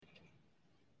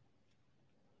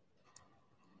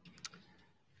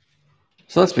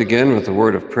So let's begin with the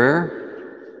word of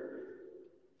prayer.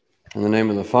 In the name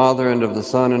of the Father, and of the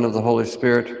Son, and of the Holy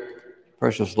Spirit.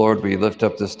 Precious Lord, we lift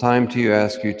up this time to you,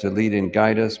 ask you to lead and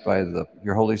guide us by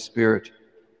your Holy Spirit,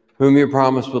 whom you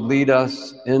promised would lead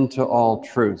us into all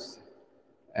truth,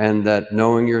 and that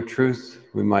knowing your truth,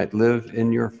 we might live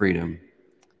in your freedom.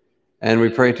 And we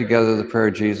pray together the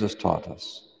prayer Jesus taught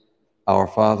us. Our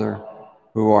Father,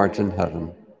 who art in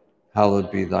heaven, hallowed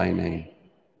be thy name.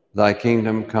 Thy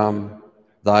kingdom come,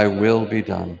 thy will be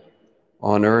done,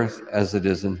 on earth as it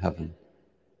is in heaven.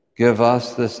 Give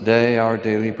us this day our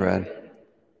daily bread,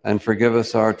 and forgive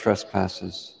us our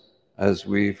trespasses, as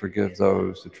we forgive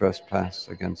those who trespass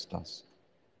against us.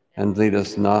 And lead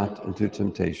us not into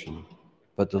temptation,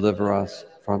 but deliver us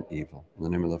from evil. In the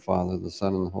name of the Father, the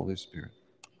Son, and the Holy Spirit.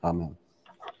 Amen.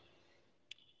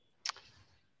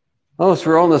 Oh,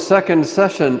 so we're on the second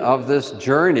session of this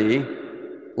journey.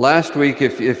 Last week,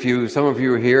 if some of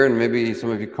you were here, and maybe some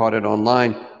of you caught it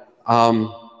online,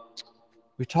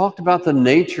 we talked about the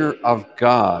nature of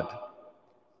God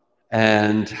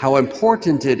and how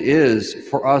important it is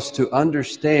for us to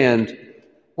understand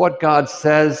what God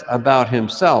says about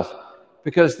himself,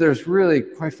 because there's really,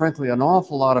 quite frankly, an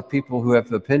awful lot of people who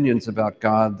have opinions about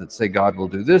God that say God will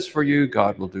do this for you,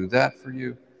 God will do that for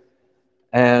you,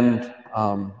 and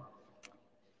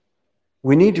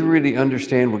we need to really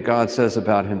understand what God says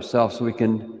about himself so we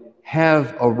can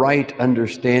have a right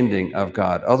understanding of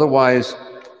God. Otherwise,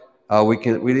 we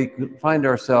can find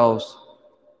ourselves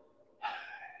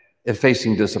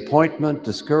facing disappointment,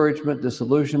 discouragement,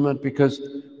 disillusionment, because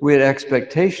we had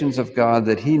expectations of God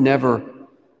that he never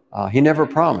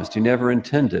promised, he never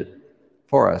intended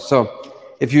for us. So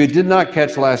if you did not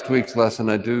catch last week's lesson,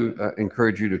 I do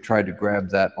encourage you to try to grab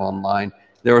that online.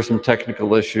 There were some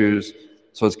technical issues,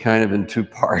 so it's kind of in two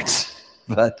parts,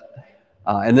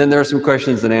 and then there are some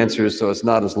questions and answers, so it's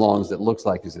not as long as it looks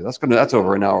like. You say that's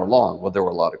over an hour long. Well, there were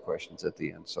a lot of questions at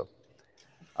the end, so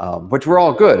which were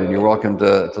all good, and you're welcome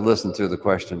to listen to the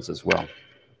questions as well.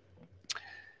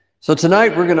 So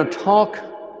tonight we're going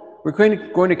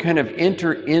to kind of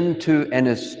enter into an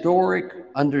historic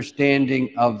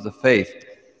understanding of the faith.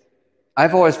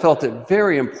 I've always felt it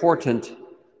very important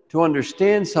to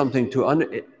understand something, to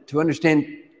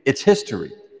understand its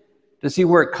history, to see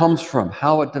where it comes from,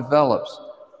 how it develops,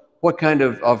 what kind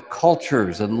of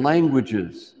cultures and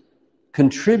languages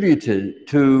contributed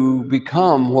to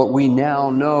become what we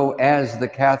now know as the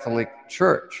Catholic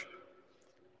Church.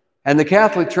 And the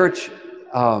Catholic Church,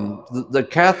 the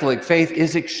Catholic faith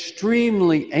is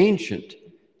extremely ancient,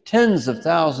 tens of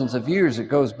thousands of years. It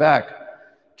goes back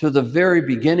to the very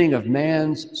beginning of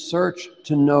man's search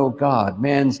to know God,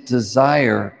 man's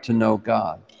desire to know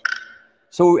God.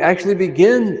 So we actually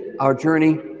begin our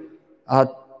journey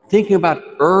thinking about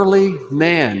early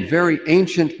man, very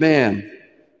ancient man.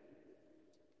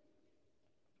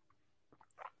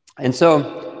 And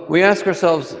so we ask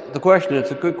ourselves the question,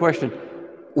 it's a good question,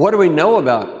 what do we know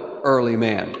about early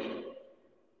man?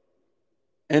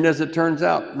 And as it turns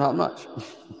out, not much.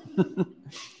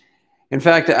 In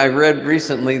fact, I read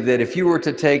recently that if you were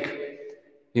to take,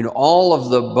 all of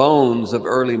the bones of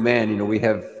early man, we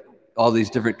have all these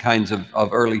different kinds of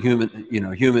early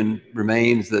human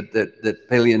remains that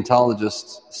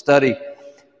paleontologists study.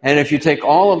 And if you take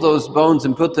all of those bones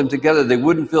and put them together, they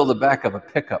wouldn't fill the back of a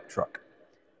pickup truck.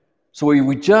 So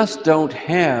we just don't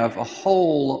have a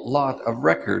whole lot of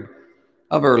record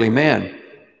of early man.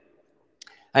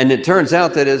 And it turns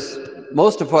out that as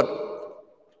most of what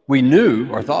we knew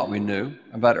or thought we knew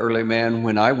about early man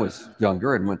when I was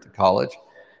younger and went to college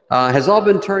has all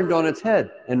been turned on its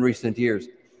head in recent years.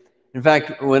 In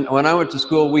fact, when I went to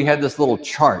school, we had this little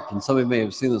chart, and some of you may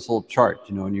have seen this little chart,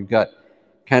 and you've got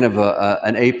kind of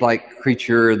an ape-like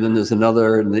creature, and then there's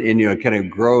another, and it kind of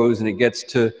grows, and it gets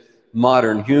to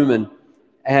modern human,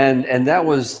 and that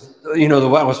was,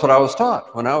 that was what I was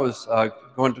taught when I was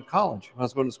going to college, when I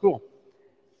was going to school.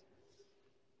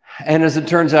 And as it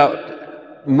turns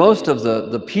out, most of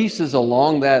the pieces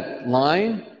along that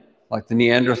line, like the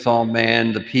Neanderthal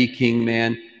man, the Peking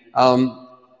man,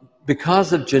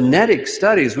 because of genetic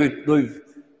studies, we've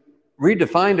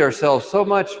redefined ourselves so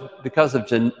much because of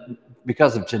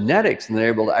genetics, and they're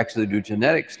able to actually do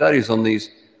genetic studies on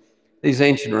these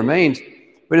ancient remains.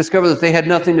 We discovered that they had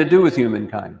nothing to do with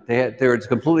humankind. They're a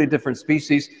completely different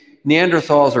species.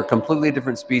 Neanderthals are completely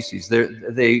different species.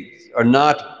 They are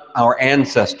not our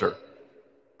ancestor,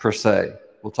 per se.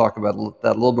 We'll talk about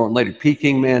that a little more later.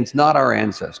 Peking man's not our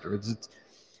ancestor. It's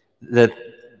that.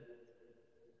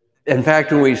 In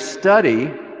fact, when we study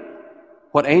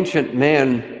what ancient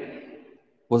man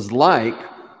was like,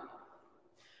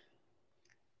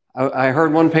 I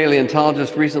heard one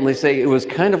paleontologist recently say it was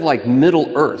kind of like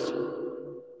Middle Earth.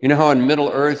 You know how in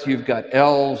Middle Earth you've got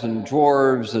elves and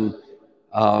dwarves and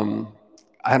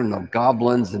I don't know,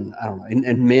 goblins and I don't know,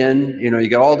 and men. You know, you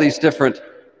got all these different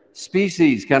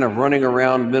species kind of running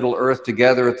around Middle Earth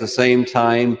together at the same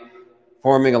time,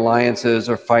 forming alliances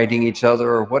or fighting each other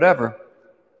or whatever.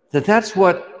 That's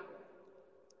what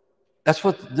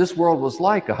this world was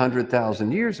like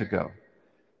 100,000 years ago.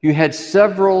 You had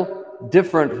several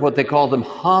different, what they call them,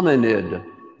 hominid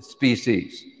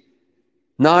species.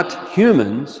 Not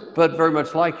humans, but very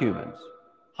much like humans.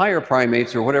 Higher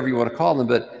primates or whatever you want to call them,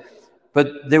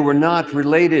 but they were not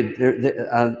related.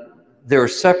 They're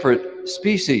separate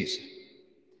species.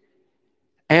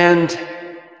 And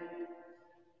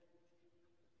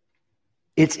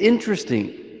it's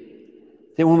interesting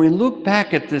that when we look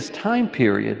back at this time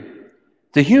period,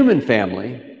 the human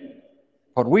family,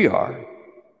 what we are,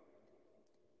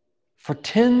 for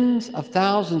tens of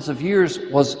thousands of years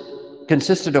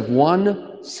consisted of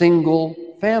one single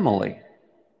family.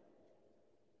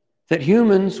 That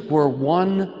humans were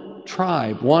one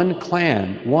tribe, one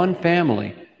clan, one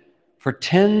family for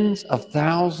tens of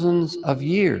thousands of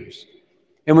years.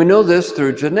 And we know this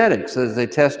through genetics, as they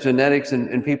test genetics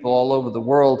in people all over the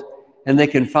world, and they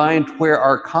can find where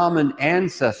our common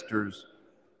ancestors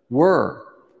were.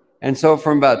 And so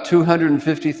from about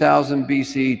 250,000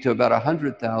 BC to about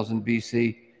 100,000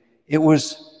 BC, it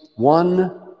was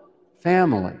one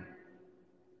family.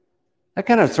 That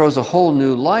kind of throws a whole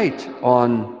new light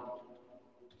on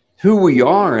who we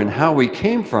are and how we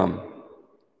came from.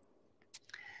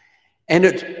 And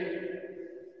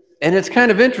it's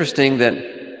kind of interesting that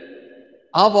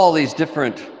of all these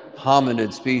different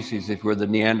hominid species, if we're the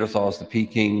Neanderthals, the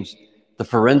Pekings, the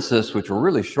Forensis, which were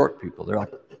really short people, they're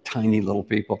like tiny little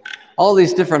people, all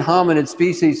these different hominid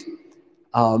species,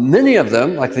 many of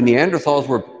them, like the Neanderthals,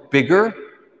 were bigger,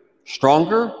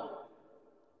 stronger.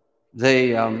 They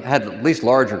had at least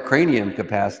larger cranium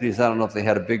capacities. I don't know if they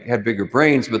had bigger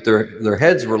brains, but their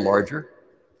heads were larger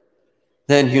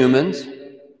than humans.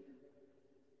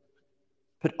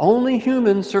 But only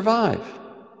humans survive.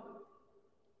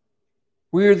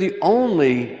 We are the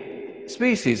only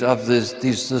species of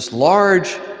this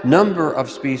large number of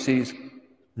species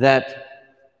that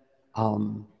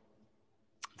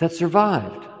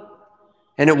survived.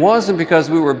 And it wasn't because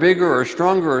we were bigger or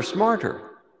stronger or smarter.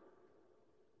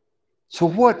 So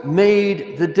what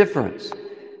made the difference?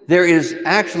 There is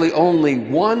actually only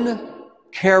one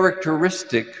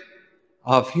characteristic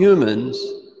of humans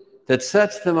that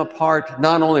sets them apart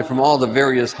not only from all the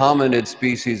various hominid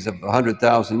species of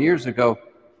 100,000 years ago,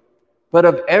 but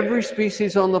of every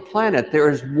species on the planet. There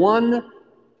is one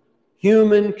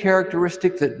human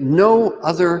characteristic that no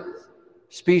other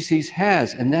species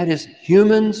has, and that is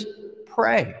humans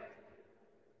pray.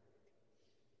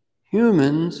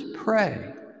 Humans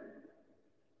pray.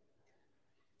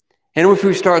 And if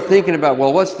we start thinking about,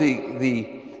 well, what's the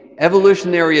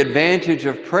evolutionary advantage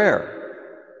of prayer?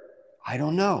 I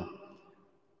don't know.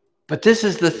 But this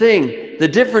is the thing. The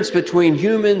difference between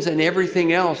humans and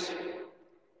everything else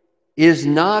is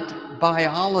not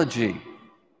biology.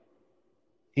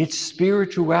 It's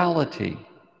spirituality.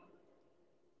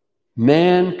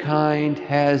 Mankind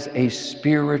has a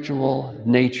spiritual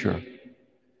nature.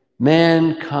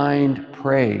 Mankind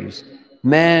prays.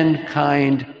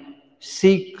 Mankind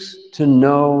seeks to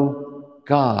know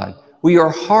God. We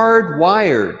are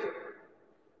hardwired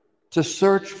to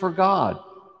search for God.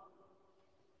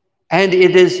 And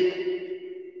it is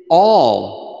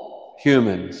all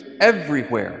humans,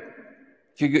 everywhere.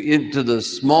 If you go into the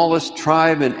smallest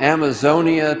tribe in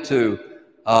Amazonia to,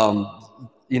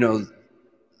 the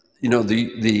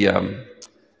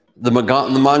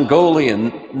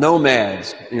Mongolian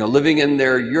nomads, living in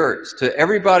their yurts, to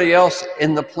everybody else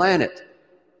in the planet,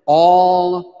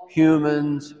 all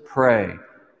humans pray.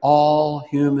 All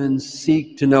humans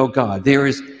seek to know God. There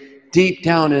is deep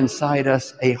down inside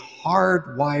us a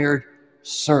hardwired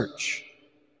search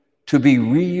to be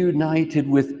reunited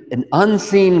with an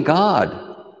unseen God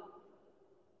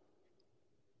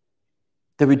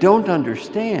that we don't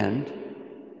understand,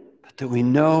 but that we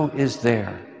know is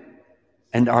there.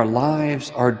 And our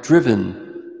lives are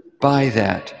driven by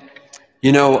that.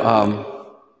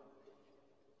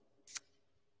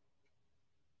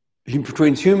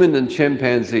 Between humans and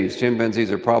chimpanzees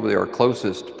are probably our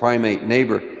closest primate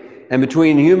neighbor. And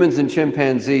between humans and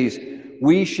chimpanzees,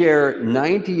 we share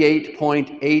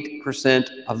 98.8%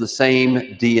 of the same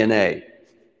DNA.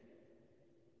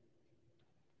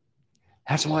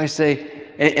 That's why I say,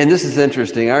 and this is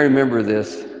interesting, I remember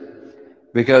this,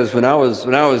 because when I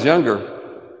was younger,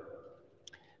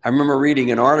 I remember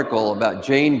reading an article about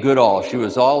Jane Goodall. She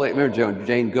was all, remember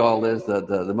Jane Goodall is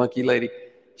the monkey lady?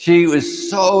 She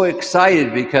was so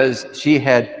excited because she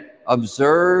had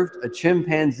observed a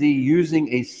chimpanzee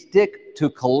using a stick to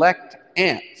collect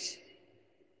ants.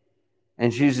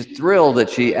 And she's thrilled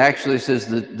that she actually says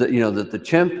that the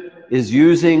chimp is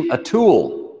using a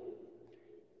tool.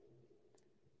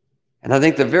 And I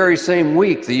think the very same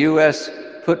week, the U.S.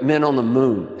 put men on the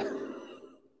moon.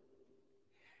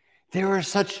 There is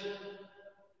such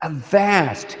a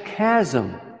vast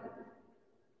chasm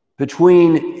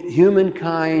between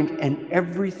humankind and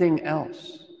everything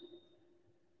else.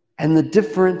 And the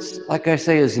difference, like I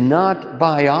say, is not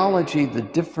biology. The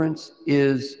difference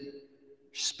is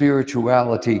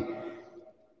spirituality.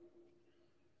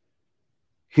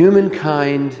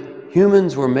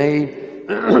 Humans were made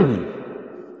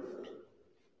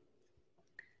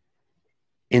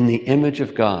in the image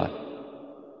of God.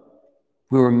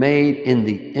 We were made in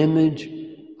the image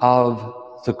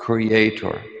of the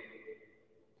Creator.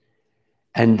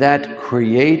 And that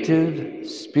creative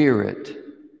spirit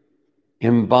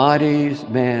embodies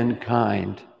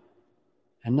mankind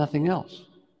and nothing else.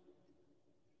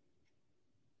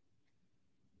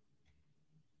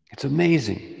 It's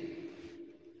amazing.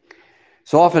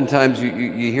 So oftentimes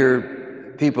you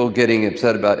hear people getting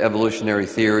upset about evolutionary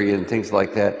theory and things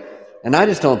like that. And I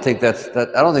just don't think that's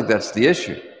the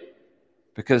issue.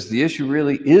 Because the issue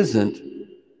really isn't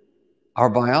our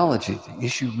biology. The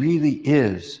issue really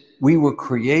is we were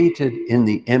created in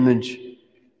the image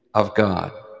of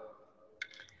God.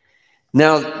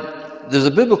 Now, there's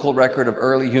a biblical record of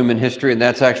early human history, and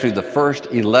that's actually the first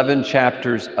 11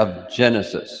 chapters of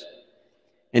Genesis.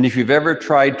 And if you've ever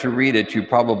tried to read it, you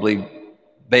probably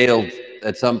bailed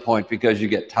at some point because you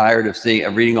get tired of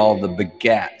reading all the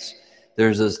begats.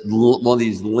 There's one of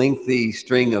these lengthy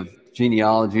string of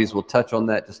genealogies. We'll touch on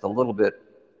that just a little bit.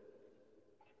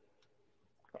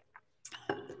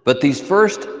 But these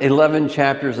first 11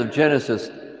 chapters of Genesis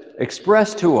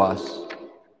express to us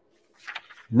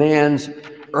man's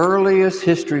earliest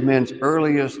history, man's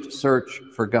earliest search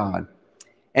for God.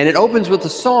 And it opens with a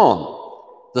song,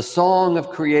 the song of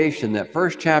creation. That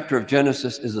first chapter of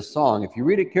Genesis is a song. If you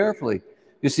read it carefully,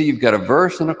 you see you've got a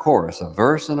verse and a chorus, a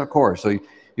verse and a chorus. So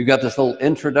you've got this little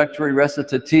introductory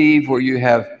recitative where you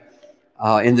have,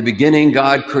 in the beginning,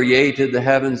 God created the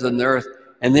heavens and the earth.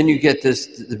 And then you get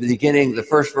the beginning, the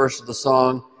first verse of the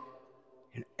song.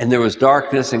 And there was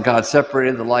darkness, and God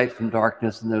separated the light from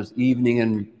darkness, and there was evening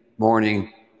and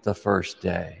morning the first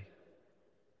day.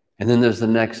 And then there's the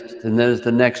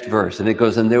next verse, and it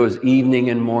goes, and there was evening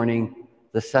and morning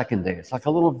the second day. It's like a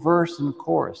little verse and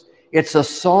chorus. It's a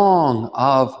song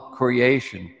of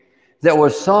creation that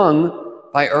was sung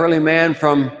by early man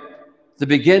from the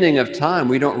beginning of time.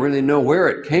 We don't really know where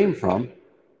it came from.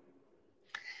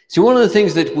 See, one of the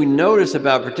things that we notice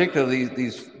about particularly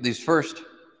these first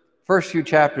few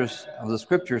chapters of the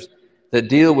scriptures that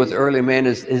deal with early man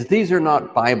is these are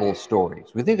not Bible stories.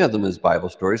 We think of them as Bible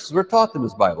stories because we're taught them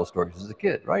as Bible stories as a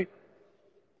kid, right?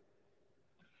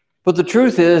 But the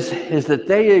truth is that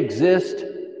they exist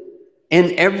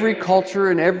in every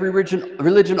culture, in every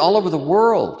religion all over the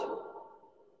world.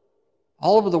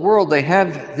 All over the world, they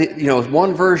have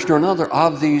one version or another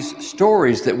of these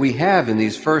stories that we have in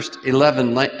these first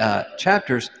 11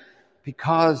 chapters,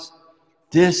 because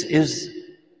this is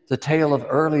the tale of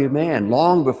early man,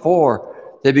 long before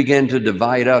they began to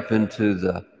divide up into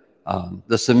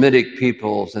the Semitic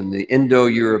peoples and the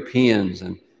Indo-Europeans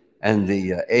and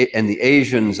the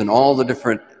Asians and all the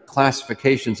different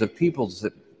classifications of peoples.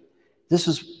 This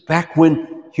is back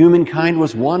when humankind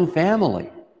was one family.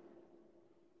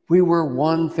 We were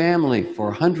one family for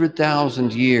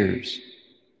 100,000 years.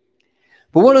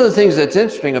 But one of the things that's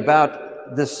interesting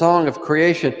about this song of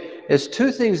creation is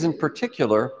two things in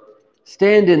particular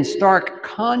stand in stark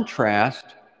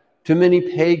contrast to many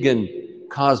pagan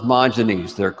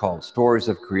cosmogonies, they're called, stories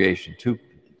of creation. A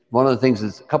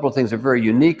couple of things are very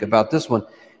unique about this one.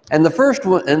 And the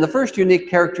first unique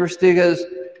characteristic is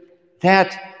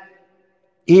that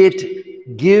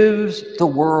it gives the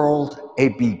world a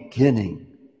beginning.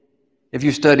 If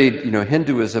you studied,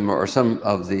 Hinduism or some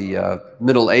of the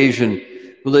Middle Asian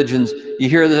religions, you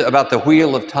hear about the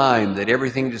wheel of time, that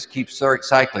everything just keeps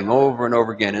cycling over and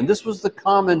over again. And this was the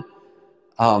common,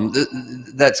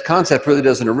 that concept really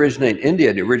doesn't originate in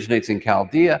India, it originates in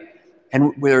Chaldea.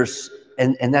 And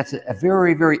that's a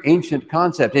very, very ancient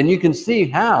concept. And you can see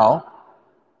how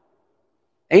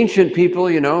ancient people,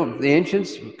 the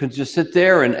ancients could just sit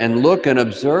there and look and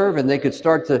observe, and they could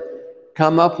start to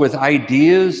come up with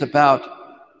ideas about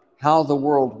how the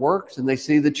world works, and they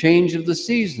see the change of the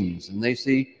seasons, and they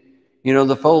see,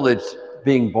 the foliage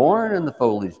being born and the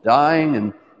foliage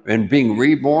dying and being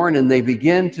reborn, and they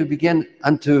begin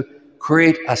to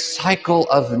create a cycle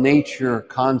of nature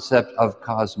concept of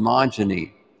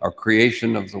cosmogony, or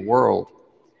creation of the world.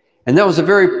 And that was a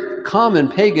very common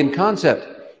pagan concept.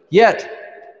 Yet,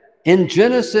 in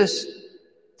Genesis,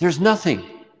 there's nothing.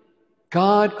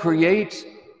 God creates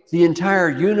the entire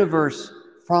universe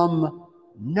from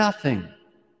nothing.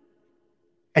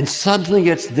 And suddenly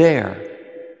it's there.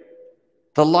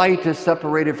 The light is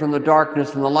separated from the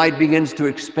darkness, and the light begins to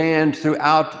expand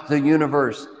throughout the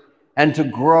universe and to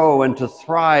grow and to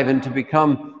thrive and to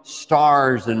become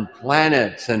stars and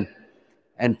planets and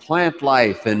plant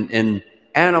life and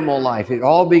animal life. It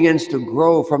all begins to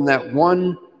grow from that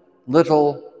one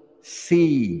little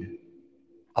seed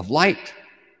of light.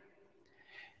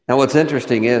 Now, what's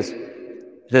interesting is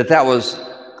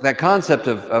that concept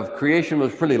of creation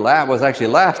was actually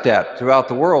laughed at throughout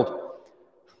the world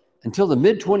until the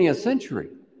mid-20th century.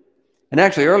 And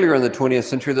actually, earlier in the 20th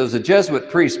century, there was a Jesuit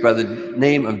priest by the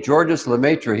name of Georges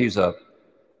Lemaitre. He's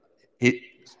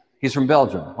from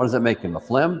Belgium. What does that make him, a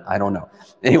phlegm? I don't know.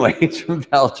 Anyway, he's from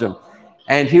Belgium.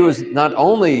 And he was not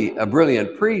only a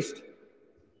brilliant priest,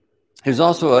 he was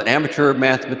also an amateur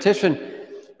mathematician.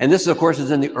 And this, of course,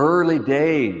 is in the early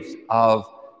days of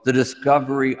the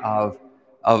discovery of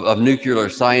nuclear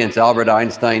science. Albert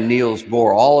Einstein, Niels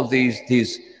Bohr, all of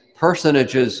these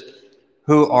personages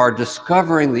who are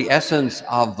discovering the essence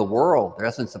of the world, the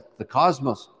essence of the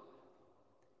cosmos.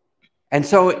 And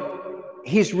so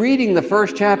he's reading the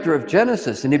first chapter of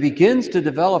Genesis, and he begins to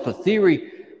develop a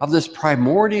theory of this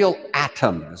primordial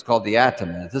atom. It's called the atom.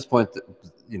 And at this point,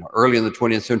 early in the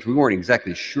 20th century, we weren't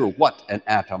exactly sure what an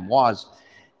atom was.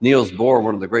 Niels Bohr,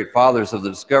 one of the great fathers of the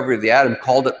discovery of the atom,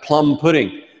 called it plum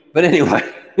pudding. But anyway,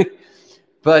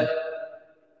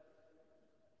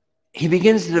 he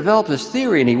begins to develop this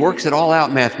theory, and he works it all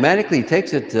out mathematically. He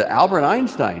takes it to Albert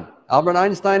Einstein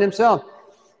himself.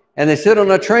 And they sit on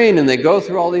a train, and they go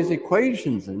through all these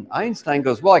equations. And Einstein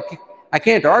goes, well, I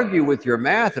can't argue with your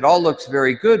math. It all looks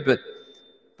very good,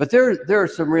 but there are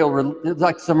some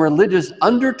religious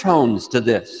undertones to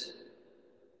this.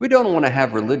 We don't want to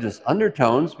have religious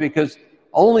undertones, because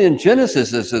only in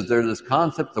Genesis is there this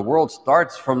concept the world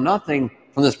starts from nothing,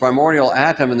 from this primordial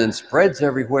atom, and then spreads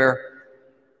everywhere.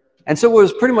 And so it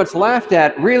was pretty much laughed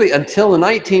at, really, until the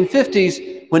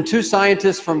 1950s, when two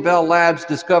scientists from Bell Labs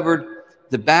discovered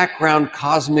the background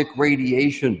cosmic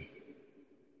radiation.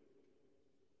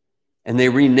 And they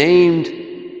renamed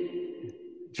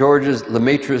Georges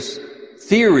Lemaitre's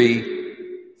theory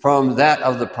from that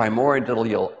of the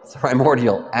primordial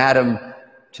atom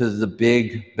to the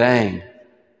Big Bang.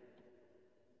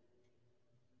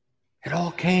 It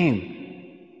all came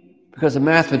because a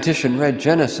mathematician read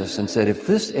Genesis and said, if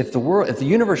the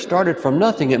universe started from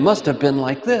nothing, it must have been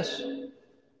like this.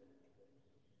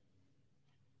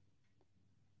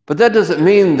 But that doesn't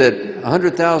mean that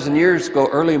 100,000 years ago,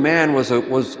 early man was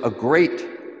a great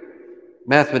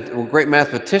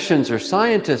mathematicians or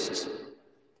scientists,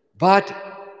 but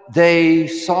they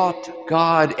sought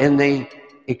God and they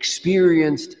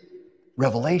experienced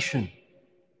revelation.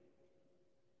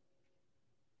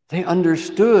 They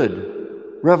understood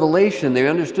revelation, they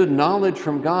understood knowledge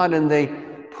from God, and they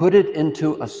put it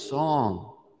into a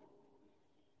song.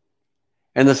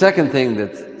 And the second thing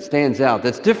that stands out,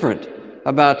 that's different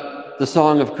about the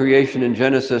song of creation in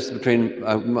Genesis between,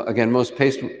 again, most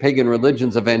pagan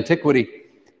religions of antiquity,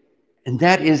 and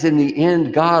that is, in the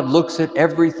end, God looks at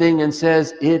everything and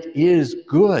says, it is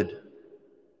good.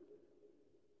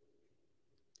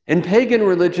 In pagan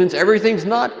religions, everything's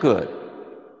not good.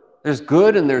 There's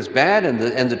good and there's bad,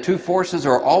 and the two forces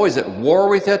are always at war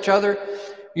with each other.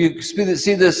 You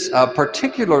see this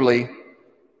particularly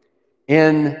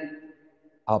in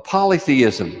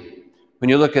polytheism. When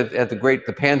you look at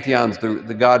the pantheons,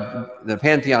 the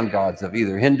pantheon gods of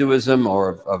either Hinduism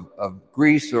or of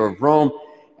Greece or of Rome,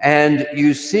 and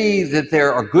you see that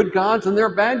there are good gods and there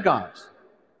are bad gods.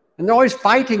 And they're always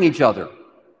fighting each other.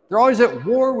 They're always at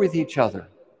war with each other.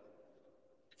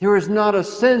 There is not a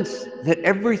sense that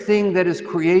everything that is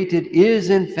created is,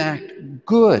 in fact,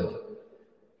 good.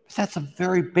 That's a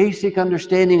very basic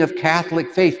understanding of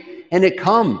Catholic faith, and it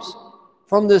comes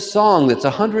from this song that's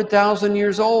 100,000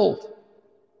 years old.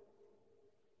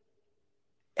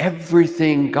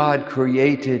 Everything God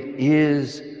created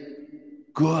is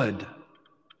good.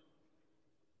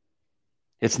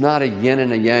 It's not a yin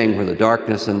and a yang where the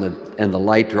darkness and the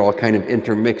light are all kind of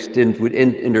intermixed,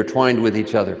 intertwined with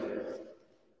each other.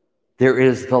 There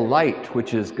is the light,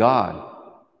 which is God.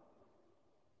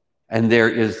 And there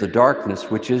is the darkness,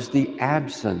 which is the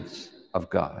absence of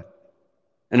God.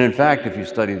 And in fact, if you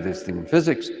study this thing in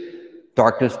physics,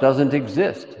 Darkness doesn't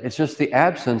exist. It's just the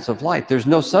absence of light. There's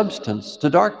no substance to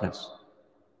darkness.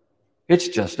 It's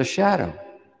just a shadow.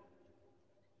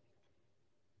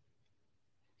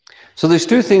 So there's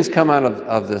two things come out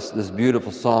of this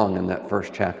beautiful song in that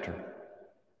first chapter.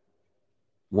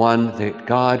 One, that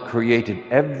God created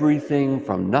everything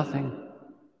from nothing.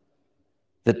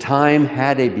 The time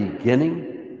had a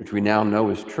beginning, which we now know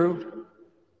is true.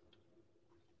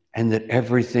 And that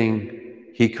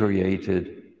everything he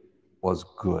created was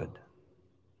good.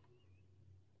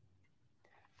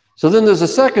 So then there's a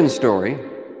second story,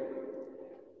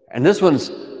 and this one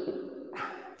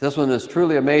is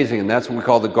truly amazing, and that's what we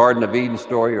call the Garden of Eden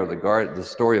story, or the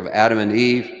story of Adam and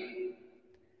Eve.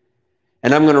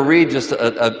 And I'm going to read just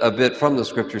a bit from the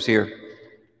scriptures here,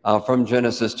 from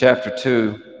Genesis chapter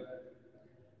 2.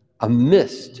 A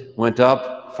mist went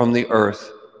up from the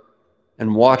earth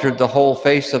and watered the whole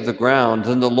face of the ground.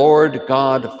 And the Lord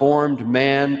God formed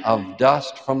man of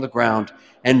dust from the ground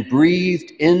and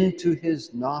breathed into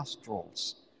his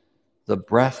nostrils the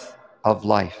breath of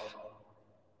life.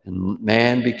 And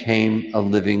man became a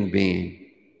living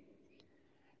being.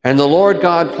 And the Lord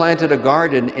God planted a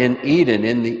garden in Eden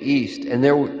in the east, and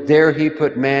there he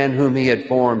put man whom he had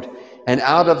formed. And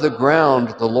out of the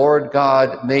ground the Lord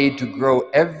God made to grow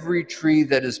every tree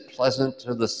that is pleasant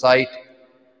to the sight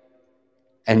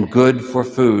and good for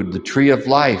food. The tree of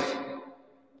life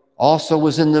also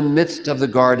was in the midst of the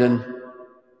garden,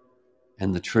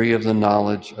 and the tree of the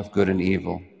knowledge of good and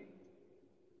evil.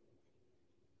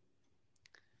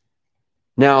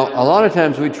 Now, a lot of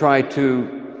times we try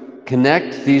to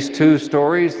connect these two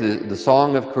stories, the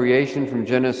song of creation from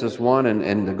Genesis 1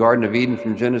 and the Garden of Eden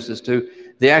from Genesis 2.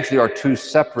 They actually are two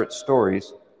separate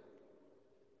stories.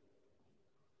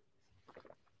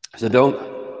 So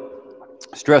don't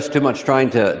stress too much trying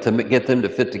to get them to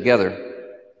fit together.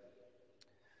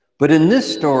 But in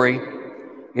this story,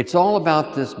 it's all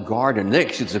about this garden.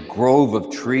 Actually, it's a grove of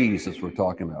trees, as we're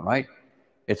talking about, right?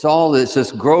 It's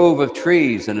this grove of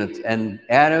trees, and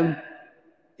Adam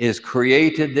is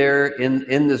created there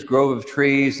in this grove of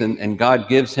trees, and God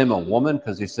gives him a woman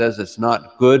because he says it's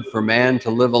not good for man to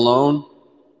live alone.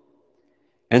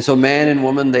 And so man and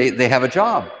woman, they have a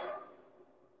job.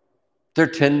 Their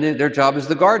job is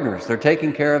the gardeners. They're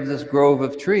taking care of this grove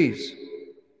of trees.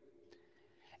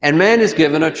 And man is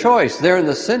given a choice. There in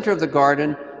the center of the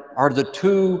garden are the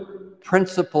two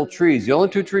principal trees, the only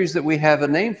two trees that we have a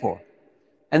name for.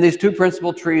 And these two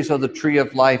principal trees are the tree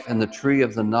of life and the tree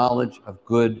of the knowledge of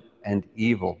good and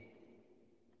evil.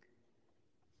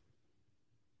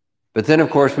 But then, of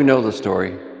course, we know the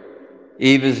story.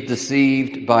 Eve is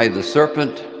deceived by the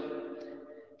serpent.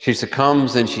 She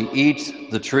succumbs and she eats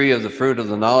the tree of the fruit of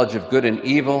the knowledge of good and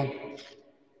evil.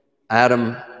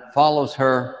 Adam follows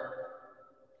her.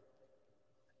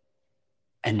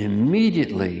 And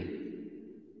immediately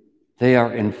they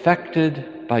are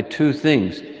infected by two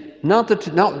things.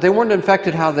 They weren't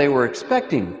infected how they were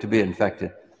expecting to be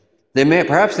infected.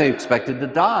 Perhaps they expected to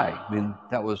die. I mean,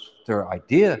 that was their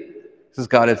idea. Because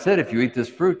God had said, if you eat this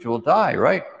fruit, you will die,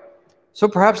 right? So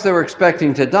perhaps they were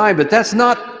expecting to die, but that's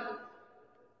not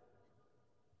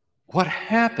what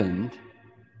happened.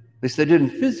 At least they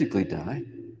didn't physically die.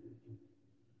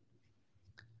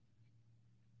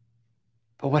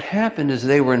 But what happened is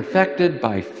they were infected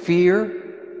by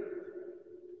fear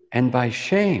and by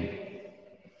shame.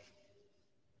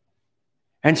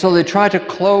 And so they try to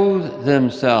clothe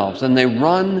themselves, and they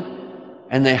run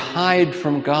and they hide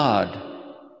from God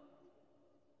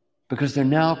because they're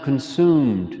now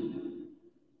consumed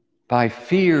by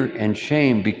fear and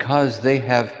shame because they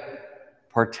have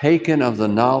partaken of the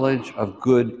knowledge of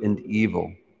good and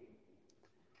evil.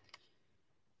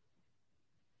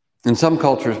 In some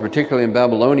cultures, particularly in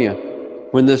Babylonia,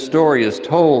 when this story is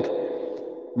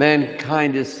told,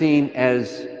 mankind is seen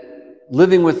as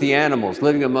living with the animals,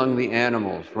 living among the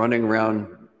animals, running around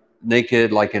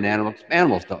naked like an animal.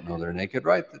 Animals don't know they're naked,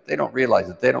 right? They don't realize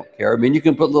it. They don't care. I mean, you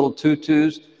can put little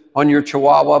tutus on your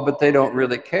chihuahua, but they don't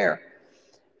really care.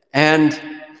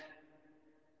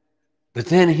 But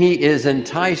then he is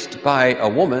enticed by the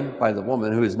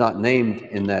woman who is not named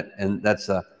in that, and that's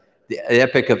the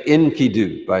epic of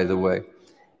Enkidu, by the way.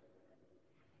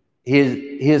 He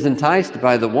is enticed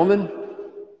by the woman,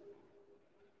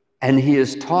 and he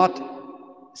is taught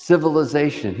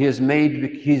civilization. He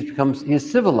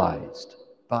is civilized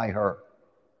by her.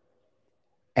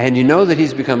 And you know that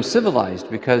he's become civilized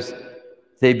because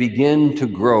they begin to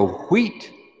grow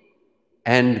wheat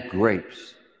and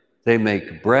grapes. They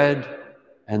make bread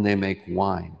and they make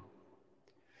wine.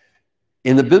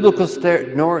 In the biblical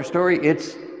story,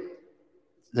 it's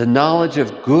the knowledge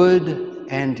of good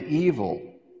and evil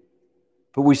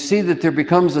But we see that there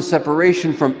becomes a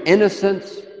separation from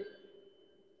innocence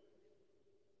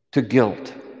to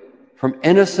guilt, from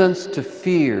innocence to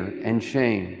fear and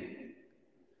shame,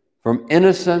 from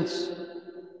innocence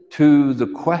to the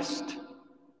quest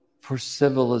for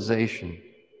civilization.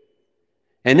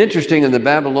 And interesting, in the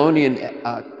Babylonian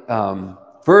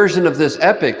version of this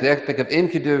epic, the Epic of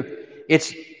Enkidu,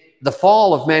 it's the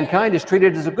fall of mankind is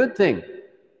treated as a good thing.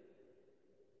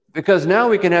 Because now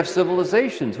we can have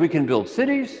civilizations. We can build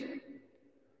cities.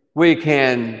 We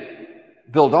can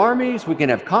build armies. We can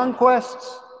have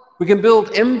conquests. We can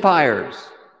build empires.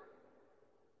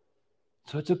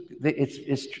 So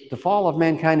it's the fall of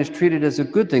mankind is treated as a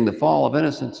good thing. The fall of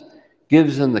innocence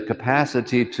gives them the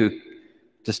capacity to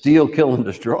steal, kill, and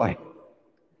destroy.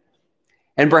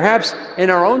 And perhaps in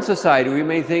our own society, we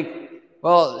may think,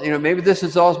 well, maybe this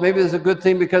is a good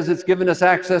thing because it's given us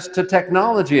access to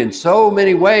technology in so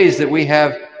many ways that we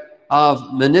have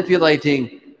of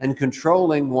manipulating and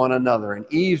controlling one another and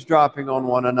eavesdropping on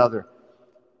one another.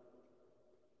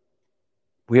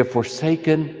 We have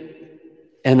forsaken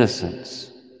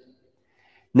innocence.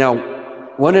 Now,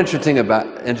 one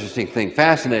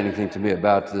fascinating thing to me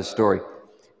about this story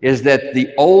is that the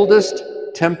oldest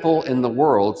temple in the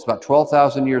world is about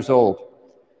 12,000 years old.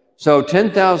 So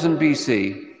 10,000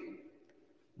 BC,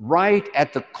 right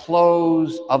at the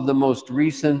close of the most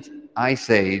recent ice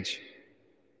age,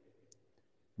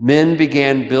 men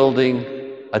began building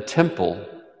a temple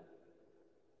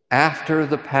after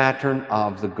the pattern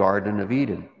of the Garden of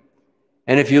Eden.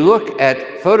 And if you look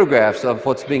at photographs of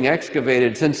what's being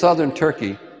excavated, it's in southern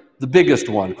Turkey, the biggest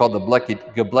one called the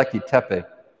Göbekli Tepe,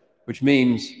 which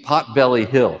means Potbelly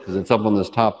Hill, because it's up on this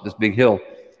big hill.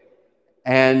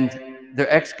 And they're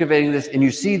excavating this, and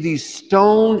you see these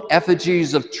stone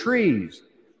effigies of trees.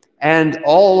 And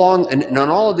all along, and on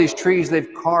all of these trees,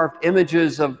 they've carved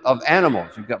images of animals.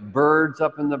 You've got birds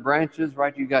up in the branches,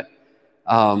 right? You've got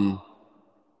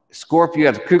scorpion, you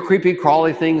have creepy,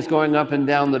 crawly things going up and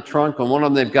down the trunk. On one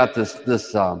of them, they've got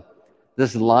this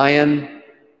lion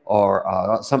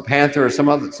or some panther or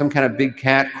some kind of big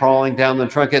cat crawling down the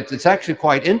trunk. It's actually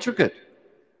quite intricate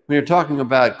when you're talking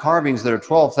about carvings that are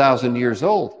 12,000 years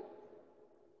old.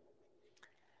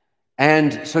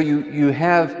 And so you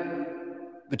have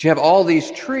all these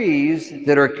trees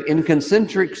that are in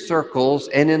concentric circles,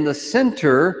 and in the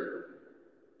center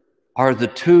are the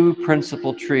two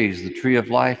principal trees, the tree of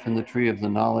life and the tree of the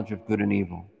knowledge of good and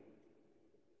evil.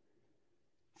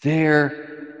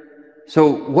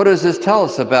 So what does this tell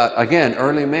us about, again,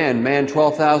 early man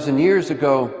 12,000 years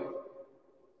ago?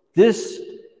 This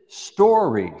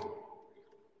story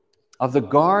of the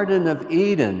Garden of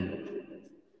Eden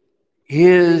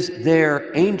is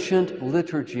their ancient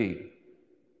liturgy.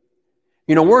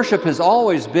 Worship has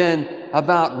always been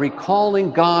about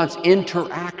recalling God's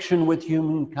interaction with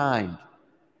humankind.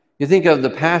 You think of the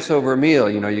Passover meal,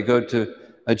 you go to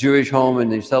a Jewish home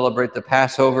and you celebrate the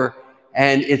Passover,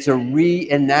 and it's a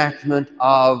reenactment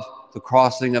of the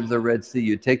crossing of the Red Sea.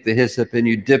 You take the hyssop and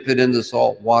you dip it in the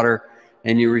salt water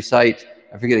and you recite,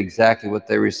 I forget exactly what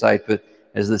they recite, but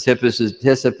as the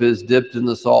hyssop is dipped in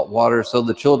the salt water, so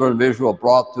the children of Israel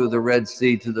brought through the Red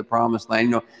Sea to the promised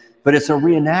land. But it's a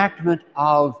reenactment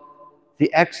of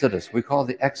the Exodus. We call it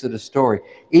the Exodus story.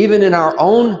 Even in our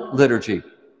own liturgy,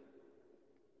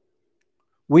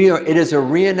 it is a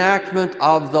reenactment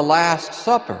of the Last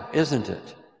Supper, isn't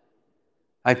it?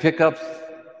 I pick up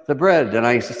the bread and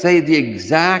I say the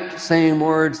exact same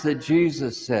words that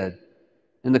Jesus said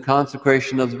in the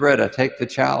consecration of the bread. I take the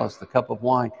chalice, the cup of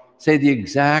wine, say the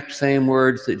exact same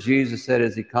words that Jesus said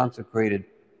as he consecrated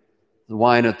the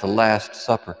wine at the Last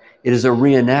Supper. It is a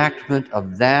reenactment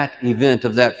of that event,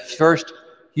 of that first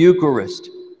Eucharist.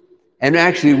 And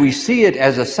actually, we see it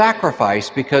as a sacrifice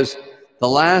because the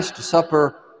Last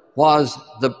Supper was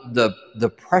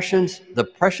the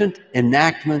prescient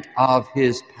enactment of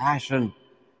his passion.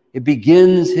 It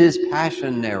begins his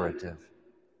passion narrative.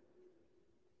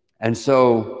 And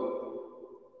so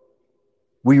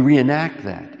we reenact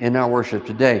that in our worship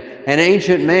today. An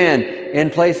ancient man in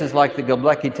places like the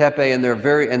Göbekli Tepe, and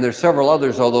there's several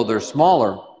others, although they're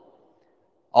smaller,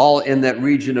 all in that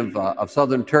region of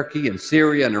southern Turkey and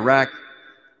Syria and Iraq.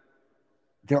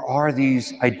 There are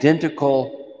these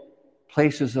identical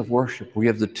places of worship. We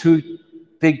have the two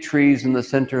big trees in the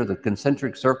center, the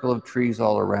concentric circle of trees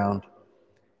all around.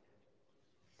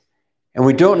 And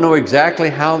we don't know exactly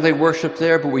how they worship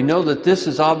there, but we know that this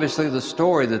is obviously the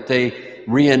story that they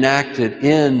reenacted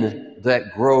in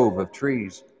that grove of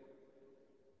trees.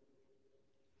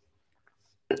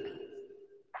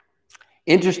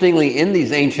 Interestingly, in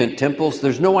these ancient temples,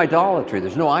 there's no idolatry,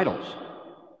 there's no idols.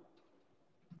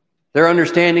 Their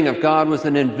understanding of God was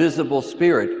an invisible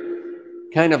spirit,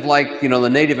 kind of like, the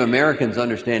Native Americans'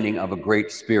 understanding of a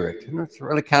great spirit. And that's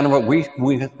really kind of what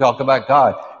we talk about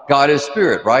God. God is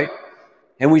spirit, right?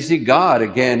 And we see God,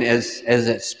 again, as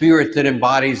a spirit that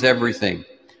embodies everything.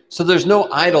 So there's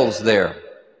no idols there.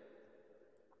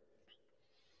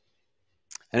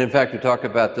 And in fact, we talk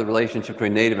about the relationship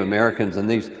between Native Americans and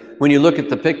these. When you look at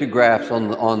the pictographs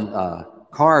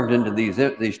carved into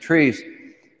these trees,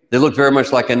 they look very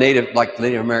much like Native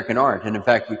American art. And in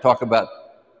fact, we talk about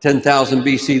 10,000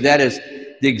 BC. That is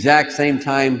the exact same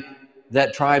time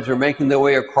that tribes are making their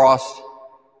way across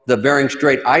the Bering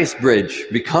Strait ice bridge,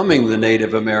 becoming the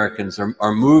Native Americans,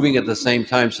 are moving at the same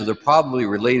time. So they're probably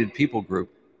related people group.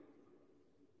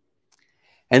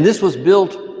 And this was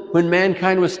built when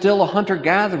mankind was still a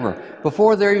hunter-gatherer,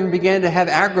 before they even began to have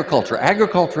agriculture.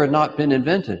 Agriculture had not been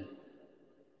invented.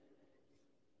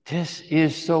 This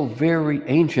is so very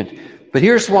ancient. But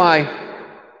here's why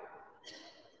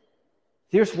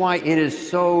it is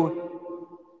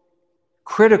so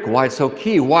critical, why it's so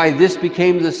key, why this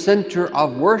became the center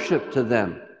of worship to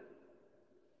them.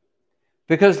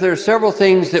 Because there are several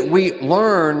things that we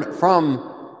learn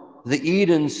from the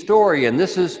Eden story, and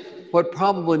this is what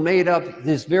probably made up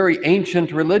this very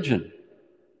ancient religion,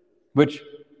 which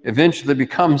eventually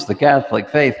becomes the Catholic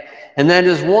faith. And that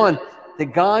is one,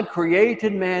 that God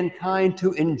created mankind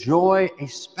to enjoy a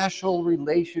special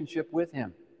relationship with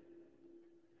him.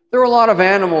 There were a lot of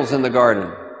animals in the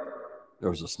garden. There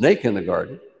was a snake in the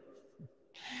garden.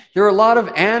 There were a lot of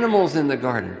animals in the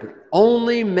garden, but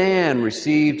only man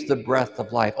received the breath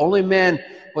of life. Only man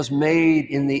was made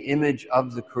in the image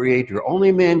of the Creator.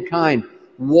 Only mankind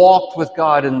walked with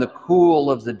God in the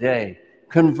cool of the day,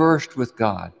 conversed with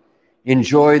God,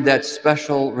 enjoyed that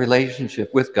special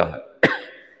relationship with God.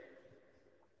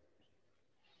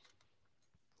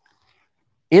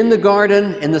 In the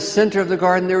garden, in the center of the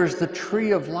garden, there is the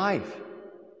tree of life,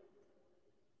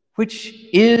 which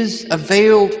is a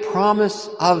veiled promise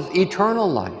of eternal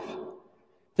life.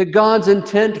 That God's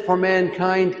intent for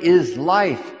mankind is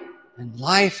life, and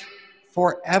life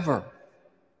forever.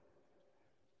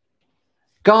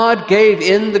 God gave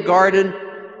in the garden,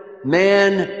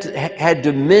 man had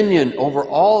dominion over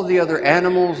all the other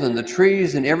animals and the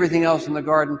trees and everything else in the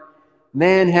garden.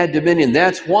 Man had dominion.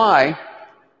 That's why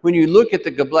when you look at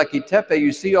the Göbekli Tepe,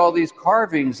 you see all these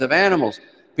carvings of animals,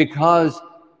 because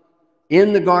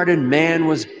in the garden, man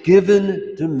was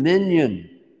given dominion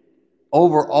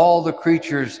over all the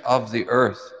creatures of the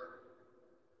earth.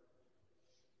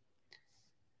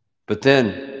 But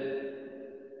then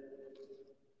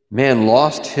man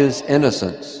lost his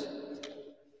innocence.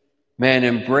 Man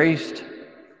embraced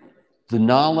the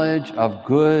knowledge of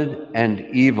good and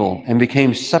evil and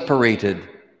became separated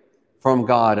from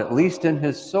God, at least in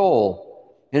his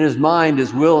soul, in his mind,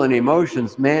 his will, and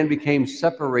emotions. Man became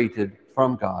separated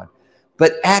from God.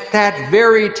 But at that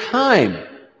very time,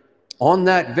 on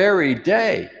that very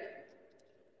day,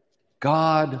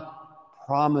 God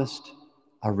promised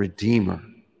a Redeemer.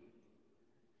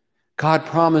 God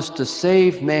promised to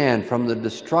save man from the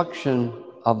destruction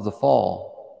of the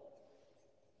fall.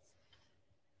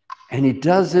 And he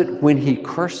does it when he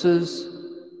curses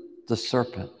the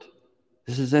serpent.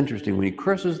 This is interesting. When he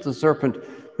curses the serpent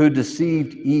who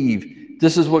deceived Eve,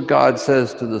 this is what God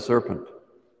says to the serpent.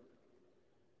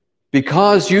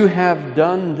 Because you have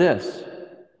done this,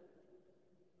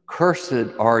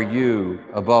 cursed are you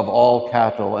above all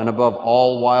cattle and above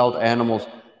all wild animals.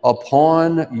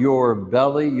 Upon your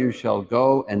belly you shall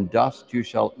go, and dust you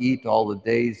shall eat all the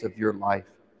days of your life.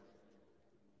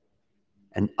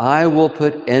 And I will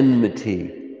put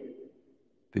enmity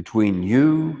between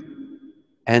you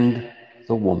and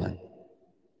the woman.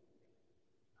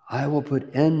 I will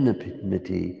put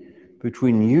enmity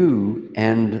between you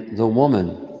and the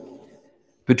woman,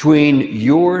 between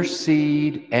your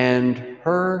seed and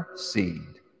her seed.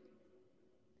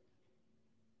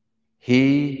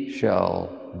 He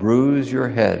shall bruise your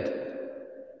head,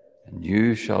 and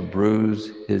you shall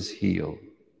bruise his heel.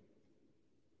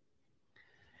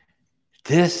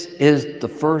 This is the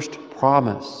first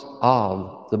promise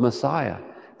of the Messiah.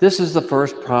 This is the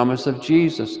first promise of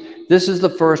Jesus. This is the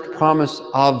first promise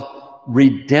of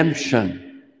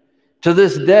redemption. To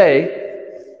this day,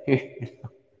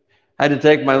 I had to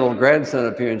take my little grandson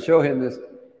up here and show him this.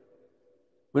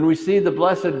 When we see the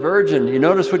Blessed Virgin, you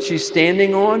notice what she's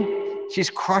standing on?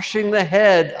 She's crushing the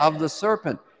head of the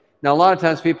serpent. Now, a lot of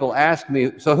times people ask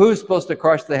me, so who's supposed to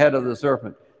crush the head of the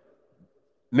serpent?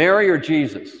 Mary or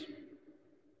Jesus?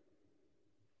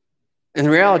 And the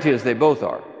reality is they both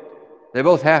are. They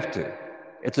both have to.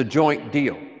 It's a joint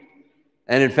deal.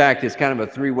 And in fact, it's kind of a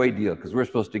three-way deal because we're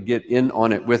supposed to get in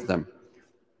on it with them.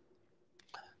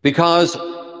 Because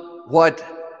what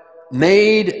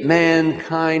made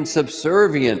mankind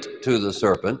subservient to the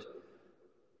serpent,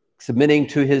 submitting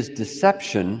to his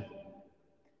deception,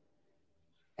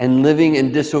 and living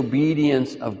in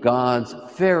disobedience of God's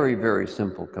very, very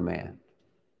simple command.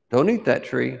 Don't eat that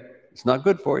tree. It's not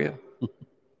good for you.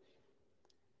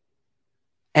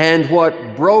 And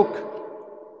what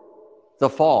broke the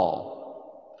fall,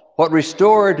 what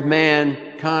restored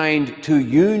mankind to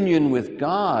union with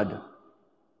God,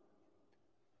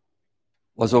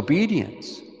 was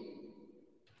obedience.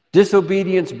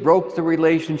 Disobedience broke the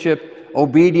relationship.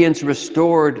 Obedience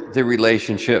restored the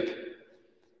relationship.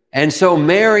 And so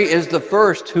Mary is the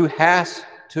first who has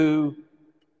to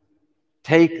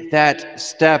take that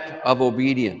step of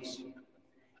obedience.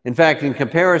 In fact,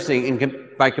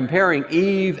 by comparing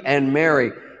Eve and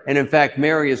Mary, and in fact,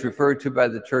 Mary is referred to by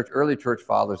the early church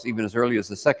fathers, even as early as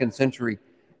the 2nd century,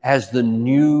 as the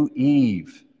new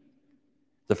Eve.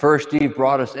 The first Eve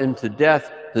brought us into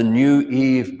death. The new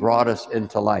Eve brought us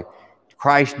into life.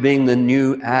 Christ being the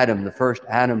new Adam, the first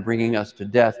Adam bringing us to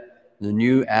death, the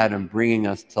new Adam bringing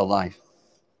us to life.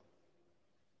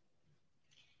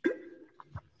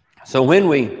 So when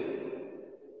we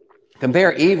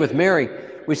compare Eve with Mary,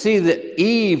 we see that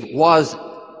Eve was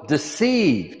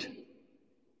deceived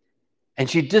and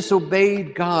she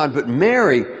disobeyed God. But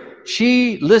Mary,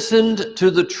 she listened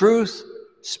to the truth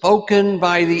spoken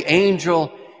by the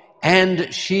angel,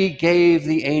 and she gave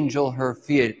the angel her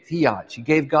fiat. She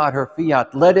gave God her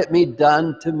fiat. Let it be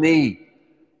done to me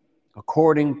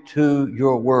according to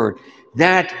your word.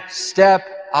 That step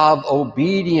of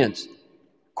obedience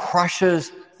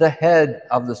crushes the head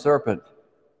of the serpent.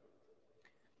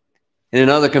 And in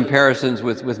other comparisons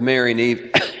with Mary and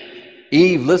Eve,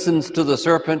 Eve listens to the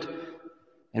serpent,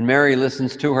 and Mary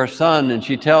listens to her son, and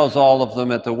she tells all of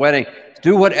them at the wedding,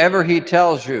 do whatever he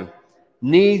tells you.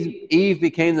 Eve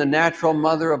became the natural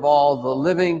mother of all the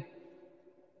living,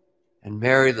 and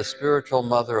Mary the spiritual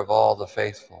mother of all the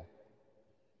faithful.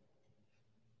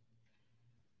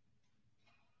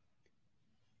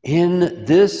 In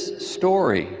this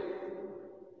story,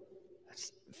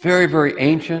 it's very, very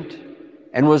ancient,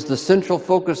 and was the central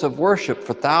focus of worship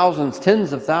for thousands,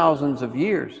 tens of thousands of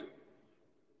years,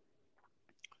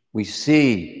 we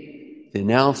see the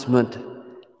announcement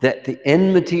that the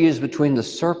enmity is between the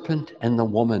serpent and the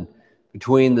woman,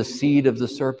 between the seed of the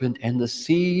serpent and the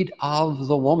seed of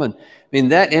the woman. I mean,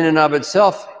 that in and of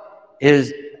itself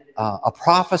is a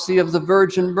prophecy of the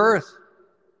virgin birth.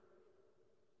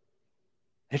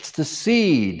 It's the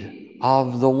seed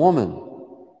of the woman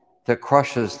that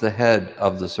crushes the head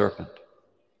of the serpent.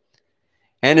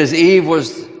 And as Eve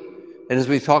was, and as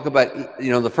we talk about,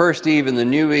 the first Eve and the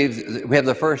new Eve, we have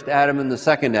the first Adam and the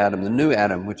second Adam, the new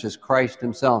Adam, which is Christ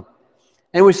himself.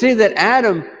 And we see that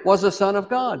Adam was a son of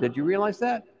God. Did you realize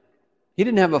that? He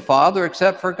didn't have a father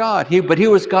except for God. But he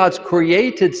was God's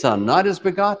created son, not his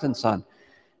begotten son.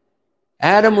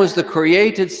 Adam was the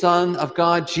created son of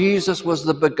God. Jesus was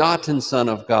the begotten son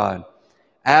of God.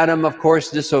 Adam, of course,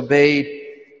 disobeyed.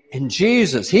 And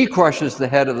Jesus, he crushes the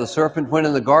head of the serpent when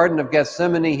in the Garden of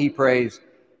Gethsemane he prays,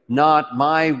 not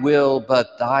my will,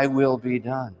 but thy will be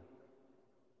done.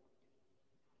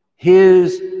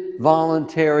 His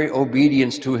voluntary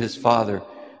obedience to his Father,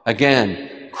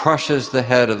 again, crushes the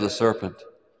head of the serpent.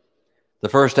 The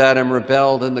first Adam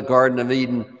rebelled in the Garden of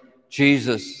Eden.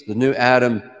 Jesus, the new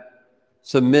Adam,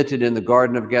 submitted in the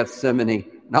Garden of Gethsemane.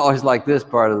 And I always like this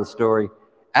part of the story.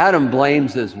 Adam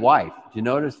blames his wife. Did you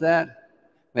notice that?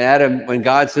 When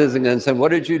God says and said, what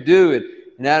did you do?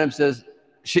 And Adam says,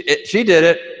 she did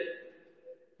it.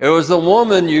 It was the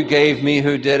woman you gave me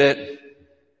who did it.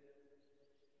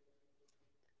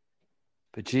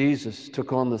 But Jesus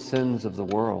took on the sins of the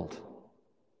world.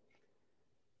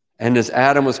 And as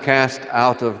Adam was cast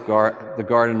out of the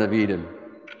Garden of Eden,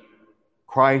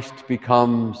 Christ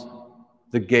becomes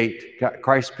the gate.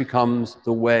 Christ becomes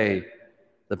the way,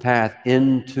 the path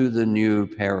into the new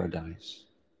paradise.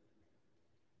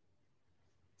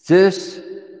 This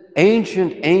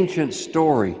ancient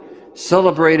story,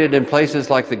 celebrated in places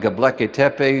like the Göbekli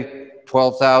Tepe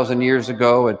 12,000 years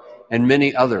ago and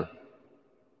many other.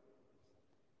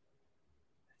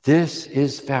 This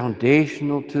is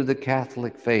foundational to the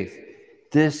Catholic faith.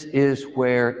 This is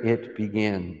where it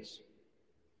begins.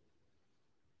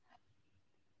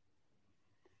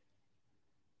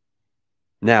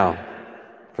 Now,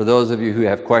 for those of you who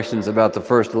have questions about the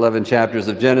first 11 chapters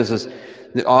of Genesis,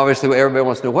 obviously everybody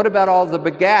wants to know, what about all the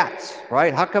begats,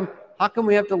 right? How come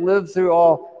we have to live through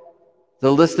all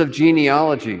the list of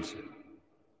genealogies?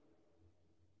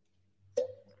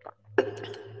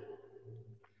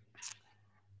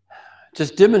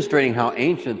 just demonstrating how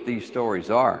ancient these stories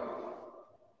are.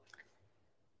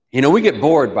 You know, we get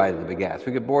bored by the begats,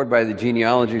 we get bored by the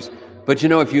genealogies, but you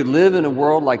know, if you live in a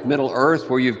world like Middle Earth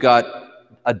where you've got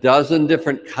a dozen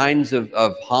different kinds of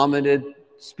hominid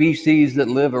species that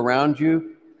live around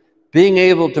you, being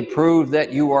able to prove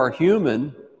that you are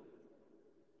human,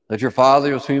 that your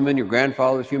father was human, your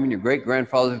grandfather was human, your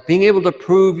great-grandfather, being able to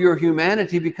prove your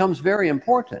humanity becomes very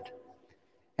important.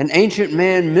 And ancient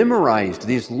man memorized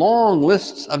these long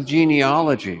lists of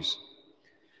genealogies.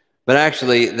 But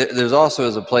actually, there's also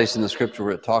a place in the scripture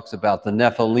where it talks about the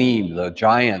Nephilim, the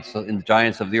giants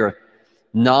of the earth,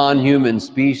 non-human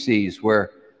species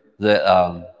where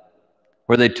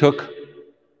they took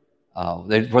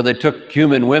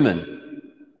human women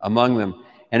among them.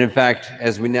 And in fact,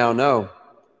 as we now know,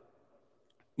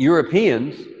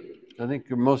 Europeans, I think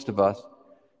most of us,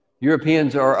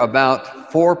 Europeans are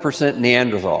about 4%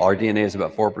 Neanderthal. Our DNA is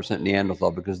about 4% Neanderthal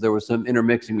because there was some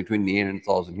intermixing between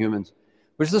Neanderthals and humans,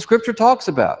 which the scripture talks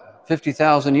about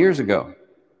 50,000 years ago.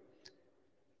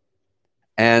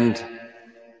 And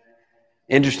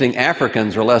interesting,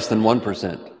 Africans are less than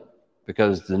 1%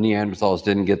 because the Neanderthals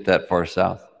didn't get that far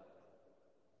south.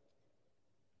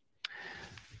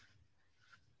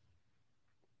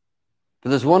 But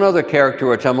there's one other character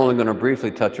which I'm only going to briefly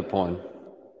touch upon,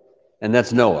 and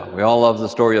that's Noah. We all love the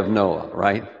story of Noah,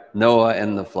 right? Noah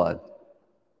and the flood.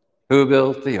 Who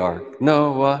built the ark?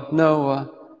 Noah,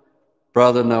 Noah.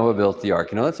 Brother Noah built the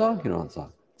ark. You know that song? You know that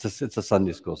song. It's a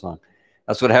Sunday school song.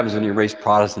 That's what happens when you raise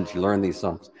Protestants. You learn these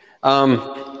songs.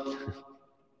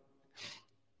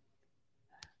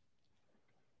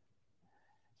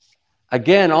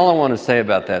 Again, all I want to say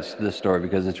about this story,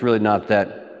 because it's really not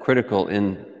that critical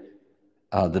in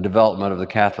the development of the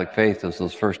Catholic faith, as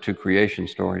those first two creation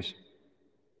stories.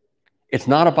 It's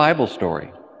not a Bible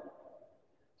story.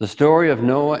 The story of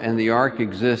Noah and the ark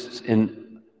exists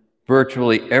in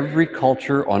virtually every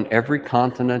culture on every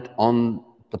continent on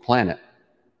the planet.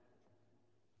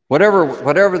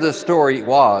 Whatever this story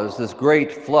was, this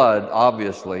great flood,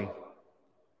 obviously,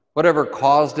 whatever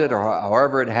caused it or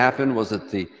however it happened, was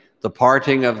it the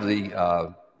parting of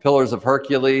the Pillars of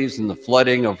Hercules and the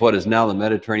flooding of what is now the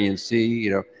Mediterranean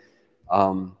Sea,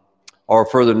 or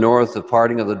further north, the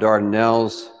parting of the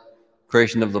Dardanelles,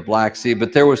 creation of the Black Sea.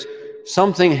 But there was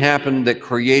something happened that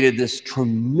created this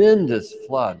tremendous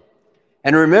flood.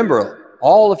 And remember,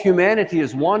 all of humanity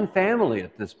is one family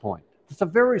at this point. It's a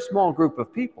very small group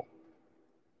of people.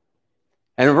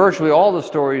 And virtually all the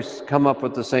stories come up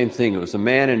with the same thing. It was a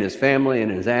man and his family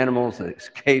and his animals that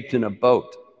escaped in a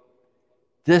boat.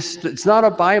 It's not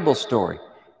a Bible story.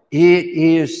 It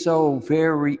is so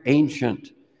very ancient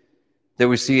that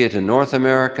we see it in North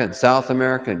America, and South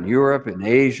America, and Europe, and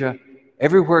Asia.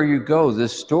 Everywhere you go,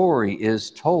 this story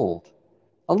is told.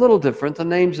 A little different. The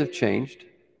names have changed,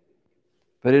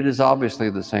 but it is obviously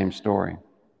the same story.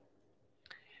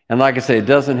 And like I say, it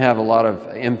doesn't have a lot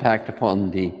of impact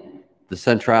upon the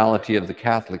centrality of the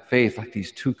Catholic faith like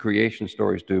these two creation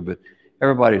stories do, but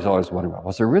everybody's always wondering about,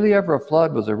 was there really ever a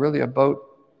flood? Was there really a boat?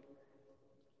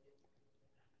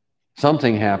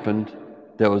 Something happened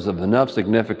that was of enough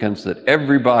significance that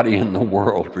everybody in the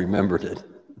world remembered it,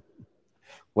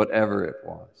 whatever it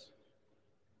was.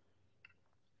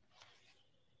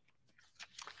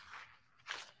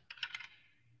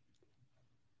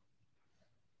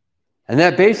 And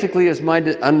that basically is my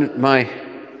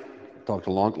talked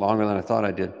a lot longer than I thought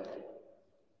I did.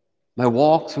 My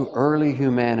walk through early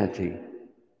humanity.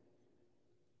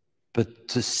 But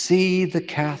to see the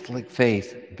Catholic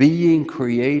faith being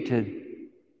created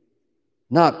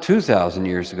not 2,000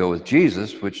 years ago with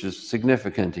Jesus, which is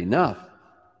significant enough,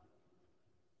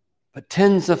 but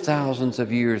tens of thousands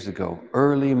of years ago,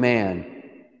 early man,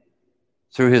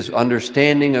 through his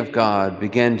understanding of God,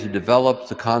 began to develop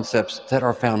the concepts that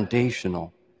are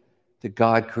foundational, that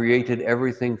God created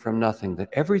everything from nothing, that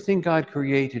everything God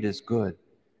created is good,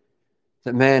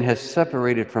 that man has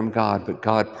separated from God, but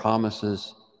God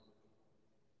promises,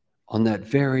 on that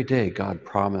very day, God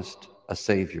promised a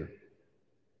Savior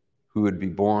who would be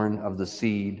born of the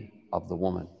seed of the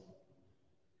woman.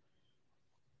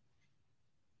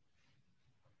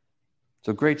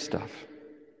 So great stuff.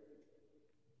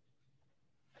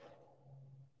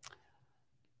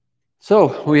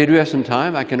 So we do have some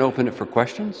time. I can open it for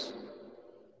questions.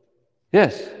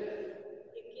 Yes? It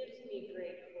gives me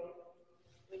great hope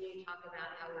when you talk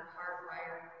about how we're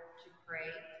hardwired to pray,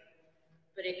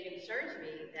 but it concerns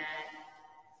me that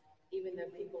even though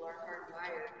people are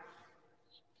hardwired,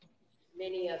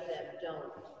 many of them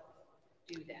don't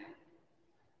do that.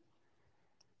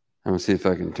 I'm going to see if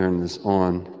I can turn this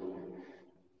on.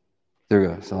 There you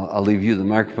go. So I'll leave you the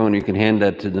microphone. You can hand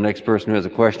that to the next person who has a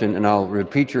question, and I'll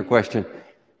repeat your question.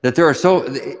 That there are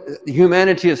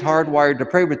humanity is hardwired to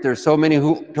pray, but there's so many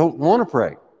who don't want to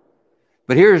pray.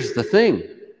 But here's the thing.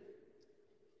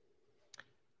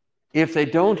 If they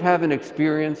don't have an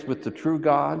experience with the true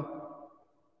God,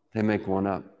 they make one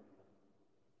up.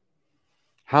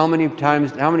 How many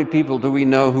people do we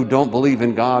know who don't believe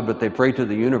in God, but they pray to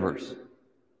the universe?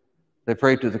 They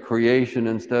pray to the creation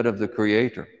instead of the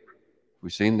creator.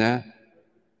 We've seen that.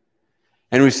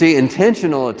 And we see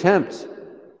intentional attempts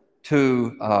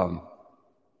to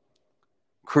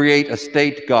create a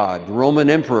state God.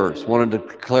 Roman emperors wanted to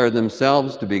declare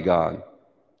themselves to be God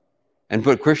and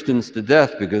put Christians to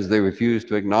death because they refused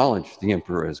to acknowledge the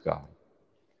emperor as God.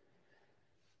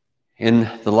 In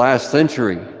the last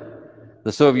century,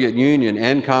 the Soviet Union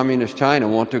and Communist China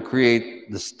want to create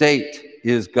the state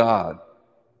is God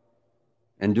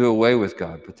and do away with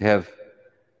God, but they have.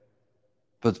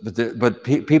 But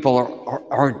people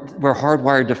we're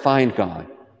hardwired to find God,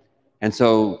 and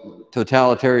so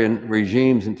totalitarian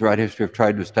regimes and throughout history have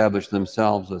tried to establish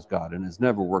themselves as God, and it's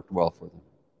never worked well for them.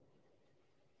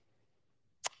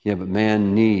 Yeah, but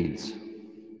man needs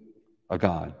a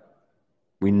God.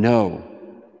 We know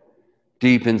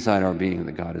deep inside our being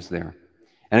that God is there.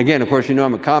 And again, of course, you know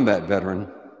I'm a combat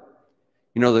veteran.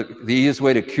 You know the easiest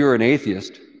way to cure an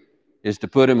atheist is to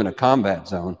put him in a combat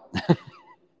zone.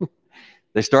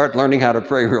 They start learning how to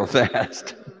pray real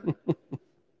fast.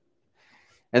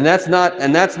 and that's not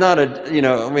a, you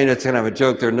know, I mean, it's kind of a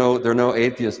joke. There are no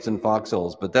atheists in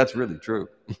foxholes, but that's really true.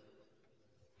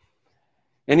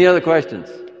 Any other questions?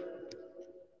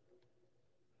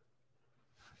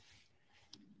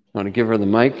 Want to give her the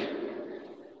mic?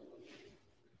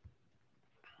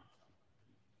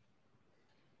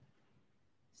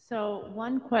 So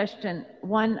one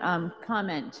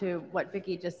comment to what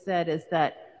Vicki just said is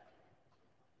that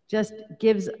just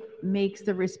makes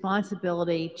the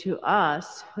responsibility to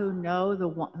us who know the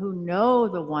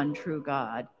one true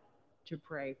God to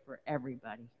pray for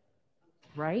everybody,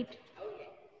 right?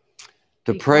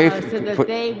 To pray so that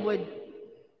they would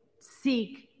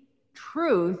seek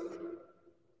truth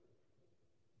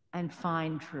and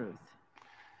find truth.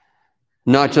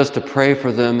 Not just to pray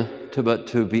for them, but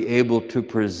to be able to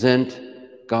present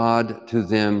God to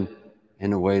them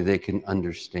in a way they can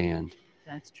understand.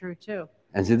 That's true too.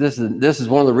 And see, this is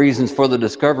one of the reasons for the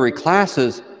discovery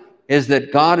classes, is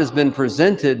that God has been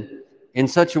presented in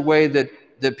such a way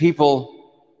that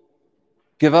people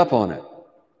give up on it.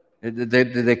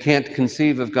 They can't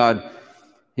conceive of God.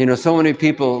 You know, so many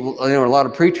people, you know, a lot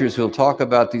of preachers who'll talk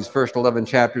about these first 11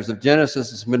 chapters of Genesis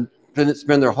spend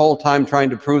their whole time trying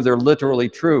to prove they're literally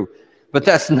true. But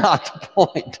that's not the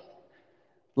point.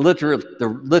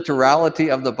 The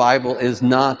literality of the Bible is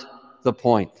not the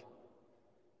point.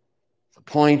 The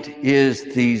point is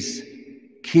these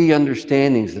key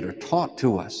understandings that are taught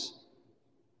to us.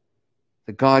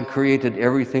 That God created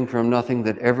everything from nothing,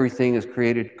 that everything is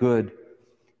created good,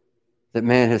 that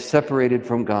man has separated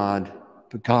from God,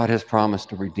 but God has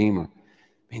promised a Redeemer.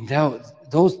 I mean,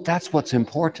 that's what's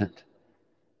important.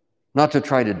 Not to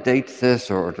try to date this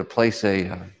or to place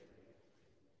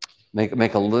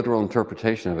make a literal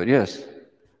interpretation of it. Yes?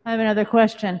 I have another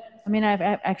question.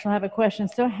 I actually have a question.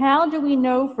 So how do we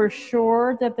know for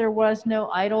sure that there was no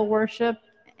idol worship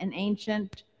in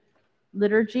ancient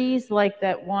liturgies, like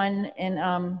that one in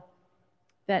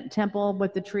that temple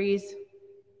with the trees?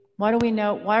 Why do we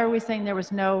know? Why are we saying there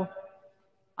was no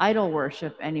idol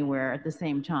worship anywhere at the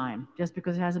same time? Just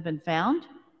because it hasn't been found?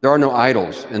 There are no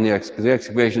idols in the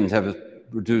excavations have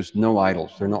produced no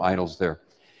idols. There are no idols there.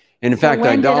 And in fact,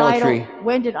 idolatry.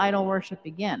 When did idol worship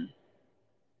begin?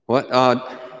 What?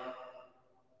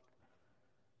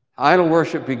 Idol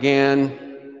worship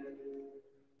began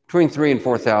between 3,000 and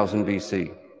 4,000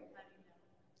 BC.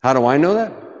 How do I know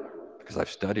that? Because I've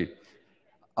studied.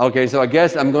 Okay, so I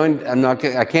guess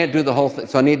I can't do the whole thing,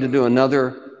 so I need to do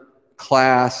another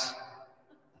class.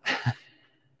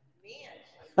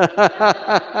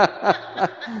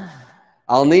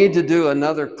 I'll need to do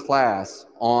another class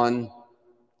on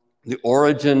the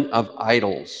origin of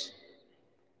idols.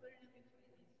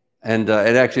 And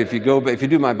actually, if you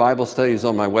do my Bible studies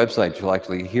on my website, you'll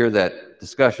actually hear that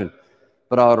discussion.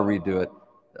 But I ought to redo it.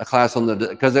 A class on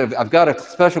because I've got a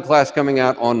special class coming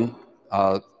out on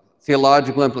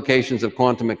theological implications of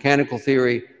quantum mechanical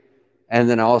theory, and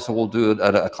then I also will do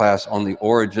a class on the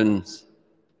origins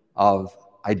of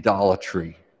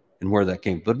idolatry and where that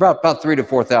came. But about 3,000 to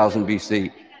 4,000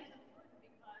 BC.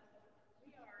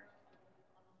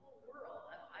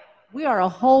 We are a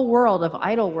whole world of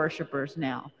idol worshipers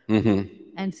now. Mm-hmm.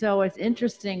 And so it's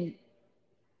interesting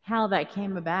how that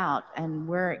came about and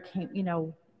where it came, you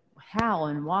know, how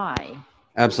and why.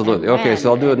 Absolutely. And Okay, so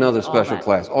I'll do when another and all special that.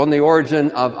 class on the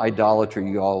origin of idolatry.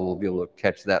 You all will be able to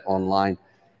catch that online.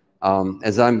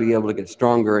 As I'm be able to get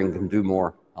stronger and can do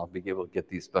more, I'll be able to get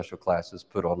these special classes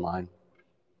put online.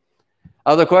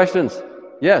 Other questions?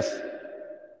 Yes.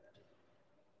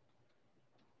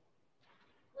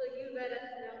 Will you let us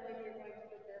know when you're going to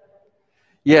put that on?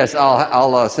 Yes,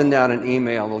 I'll send out an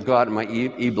email. It'll go out in my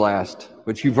e-blast,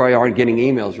 which you probably aren't getting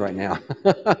emails right now.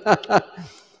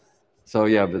 So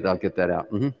yeah, but I'll get that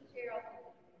out.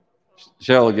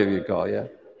 Cheryl will give you a call, yeah.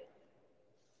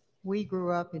 We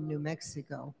grew up in New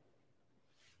Mexico,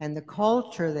 and the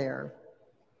culture there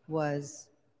was,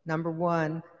 number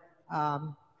one,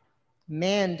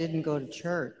 men didn't go to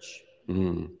church.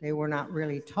 They were not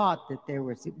really taught that there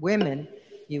was women.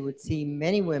 You would see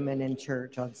many women in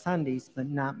church on Sundays, but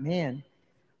not men.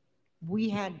 We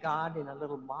had God in a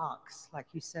little box, like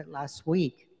you said last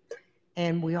week,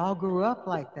 and we all grew up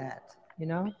like that, you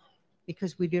know,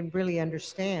 because we didn't really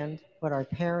understand what our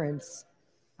parents,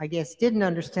 I guess, didn't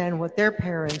understand what their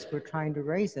parents were trying to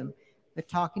raise them. But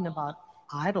talking about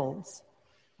idols,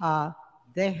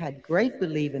 they had great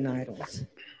belief in idols.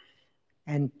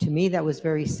 And to me, that was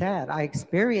very sad. I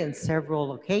experienced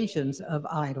several occasions of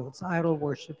idols, idol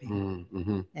worshiping.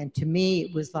 And to me,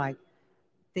 it was like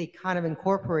they kind of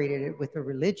incorporated it with a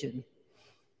religion.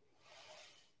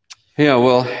 Yeah,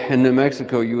 well, in New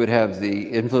Mexico, you would have the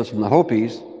influence from the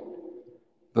Hopis,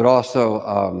 but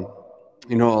also,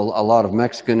 you know, a lot of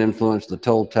Mexican influence, the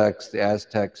Toltecs, the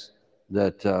Aztecs,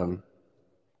 that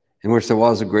in which there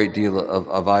was a great deal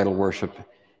of idol worship.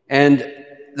 And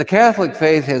the Catholic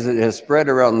faith, as it has spread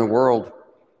around the world,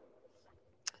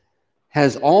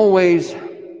 has always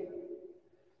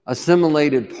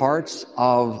assimilated parts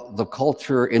of the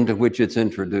culture into which it's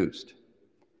introduced.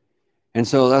 And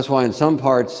so that's why in some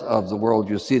parts of the world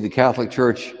you'll see the Catholic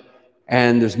Church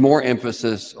and there's more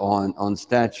emphasis on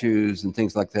statues and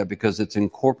things like that because it's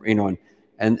incorporated, you know,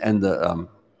 and the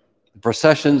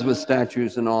processions with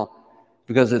statues and all,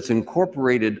 because it's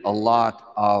incorporated a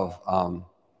lot of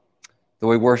the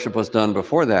way worship was done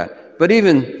before that. But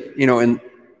even, you know, in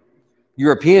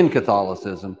European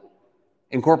Catholicism,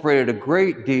 incorporated a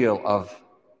great deal of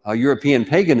European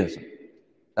paganism.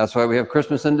 That's why we have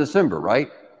Christmas in December, right?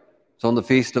 It's on the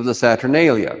feast of the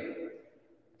Saturnalia.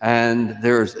 And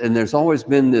there's always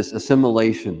been this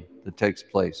assimilation that takes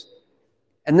place.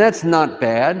 And that's not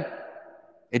bad.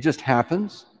 It just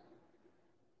happens.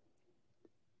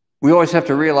 We always have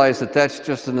to realize that that's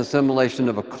just an assimilation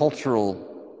of a cultural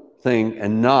thing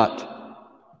and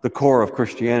not the core of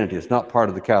Christianity. It's not part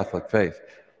of the Catholic faith.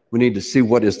 We need to see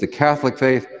what is the Catholic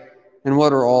faith and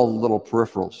what are all the little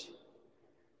peripherals.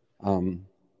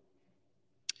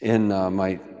 In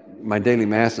my daily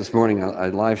Mass this morning, I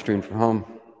live streamed from home.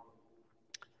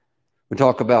 We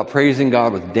talk about praising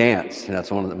God with dance, and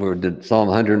that's one of the, we did Psalm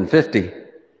 150.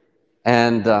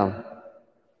 And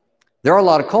there are a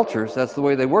lot of cultures, that's the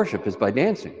way they worship, is by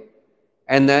dancing.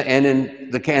 And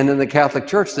in the Catholic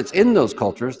Church that's in those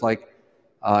cultures, like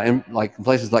in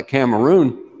places like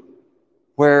Cameroon,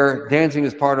 where dancing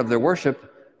is part of their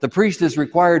worship, the priest is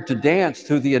required to dance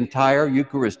through the entire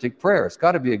Eucharistic prayer. It's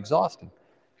got to be exhausting.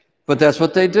 But that's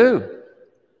what they do,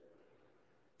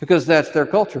 because that's their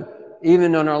culture.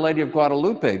 Even on Our Lady of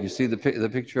Guadalupe, you see the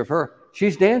picture of her,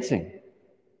 she's dancing,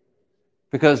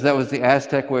 because that was the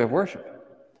Aztec way of worship.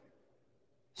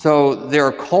 So there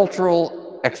are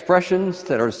cultural expressions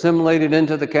that are assimilated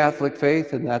into the Catholic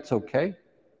faith, and that's okay.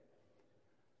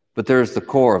 But there's the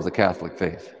core of the Catholic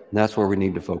faith, and that's where we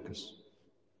need to focus.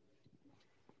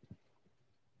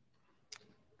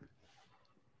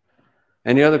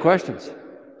 Any other questions?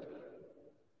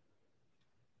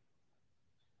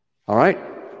 All right.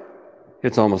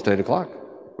 It's almost 8 o'clock.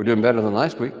 We're doing better than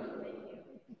last week.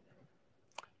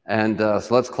 And so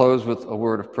let's close with a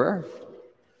word of prayer.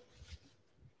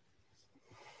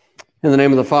 In the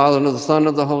name of the Father, and of the Son, and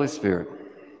of the Holy Spirit.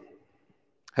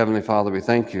 Heavenly Father, we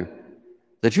thank you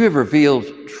that you have revealed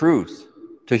truth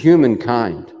to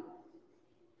humankind.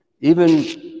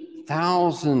 Even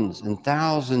thousands and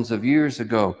thousands of years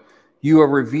ago, you are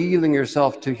revealing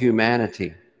yourself to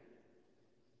humanity.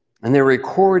 And they're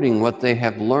recording what they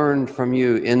have learned from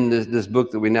you in this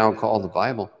book that we now call the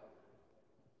Bible.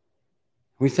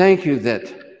 We thank you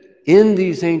that in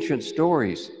these ancient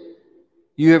stories,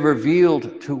 you have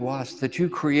revealed to us that you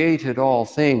created all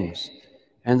things,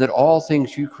 and that all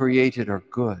things you created are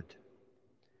good.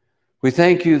 We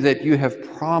thank you that you have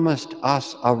promised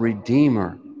us a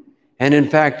Redeemer, and in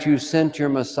fact, you sent your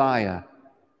Messiah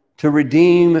to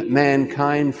redeem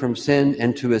mankind from sin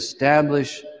and to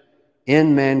establish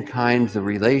in mankind the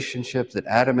relationship that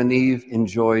Adam and Eve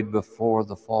enjoyed before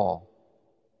the fall.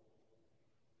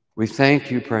 We thank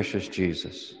you, precious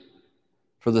Jesus,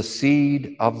 for the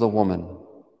seed of the woman,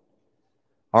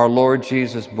 our Lord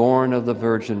Jesus, born of the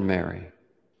Virgin Mary.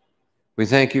 We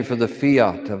thank you for the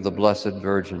fiat of the Blessed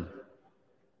Virgin.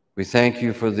 We thank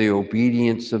you for the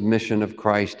obedient submission of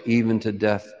Christ even to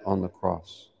death on the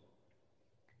cross.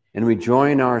 And we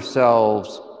join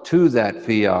ourselves to that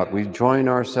fiat. We join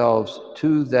ourselves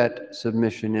to that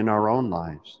submission in our own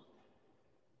lives,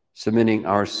 submitting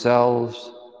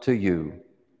ourselves to you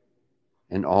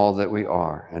in all that we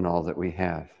are and all that we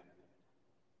have.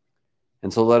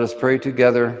 And so let us pray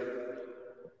together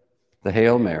the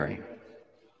Hail Mary.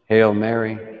 Hail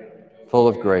Mary, full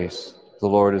of grace, the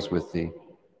Lord is with thee.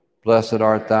 Blessed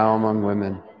art thou among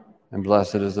women, and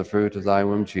blessed is the fruit of thy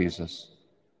womb, Jesus.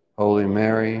 Holy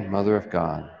Mary, Mother of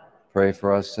God, pray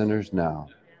for us sinners now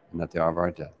and at the hour of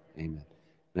our death. Amen. In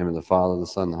the name of the Father, the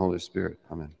Son, and the Holy Spirit.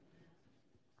 Amen.